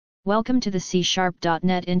Welcome to the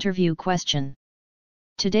C#.net interview question.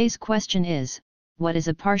 Today's question is, what is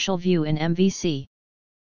a partial view in MVC?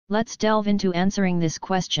 Let's delve into answering this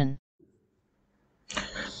question.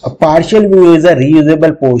 A partial view is a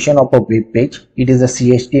reusable portion of a web page. It is a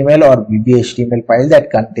CHTML or VBHTML file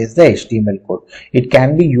that contains the HTML code. It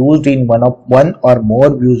can be used in one or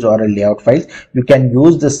more views or a layout files. You can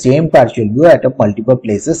use the same partial view at multiple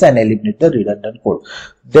places and eliminate the redundant code.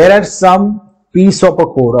 There are some piece of a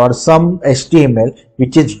code or some HTML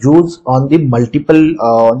which is used on the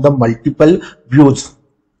multiple views.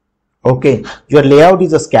 Okay, your layout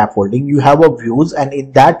is a scaffolding. You have a views, and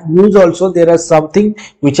in that views also there are something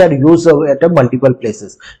which are used at a multiple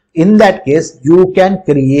places. In that case, you can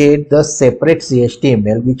create the separate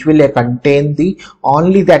CHTML which will contain the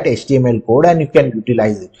only that HTML code, and you can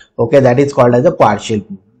utilize it. Okay, that is called as a partial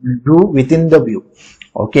view within the view.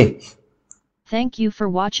 Okay. Thank you for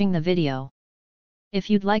watching the video. If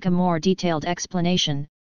you'd like a more detailed explanation,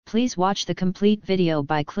 please watch the complete video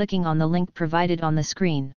by clicking on the link provided on the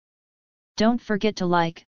screen. Don't forget to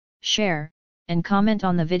like, share, and comment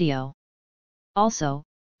on the video. Also,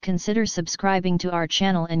 consider subscribing to our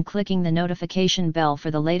channel and clicking the notification bell for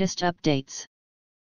the latest updates.